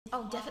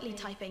Oh, definitely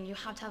typing. You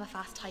have to have a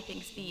fast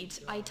typing speed.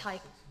 I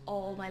type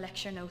all my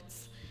lecture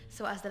notes,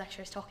 so as the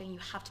lecturer is talking, you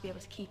have to be able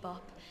to keep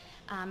up.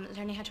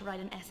 Learning how to write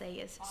an essay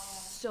is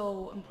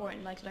so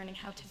important, like learning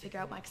how to figure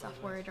out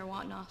Microsoft Word or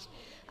whatnot.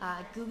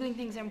 Googling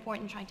things are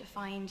important, trying to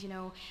find,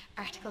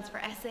 articles for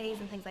essays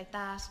and things like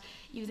that.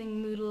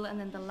 Using Moodle and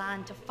then the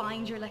LAN to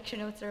find your lecture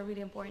notes are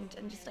really important,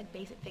 and just like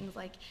basic things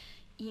like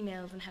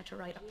emails and how to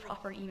write a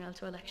proper email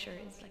to a lecturer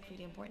is like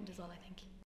really important as well, I think.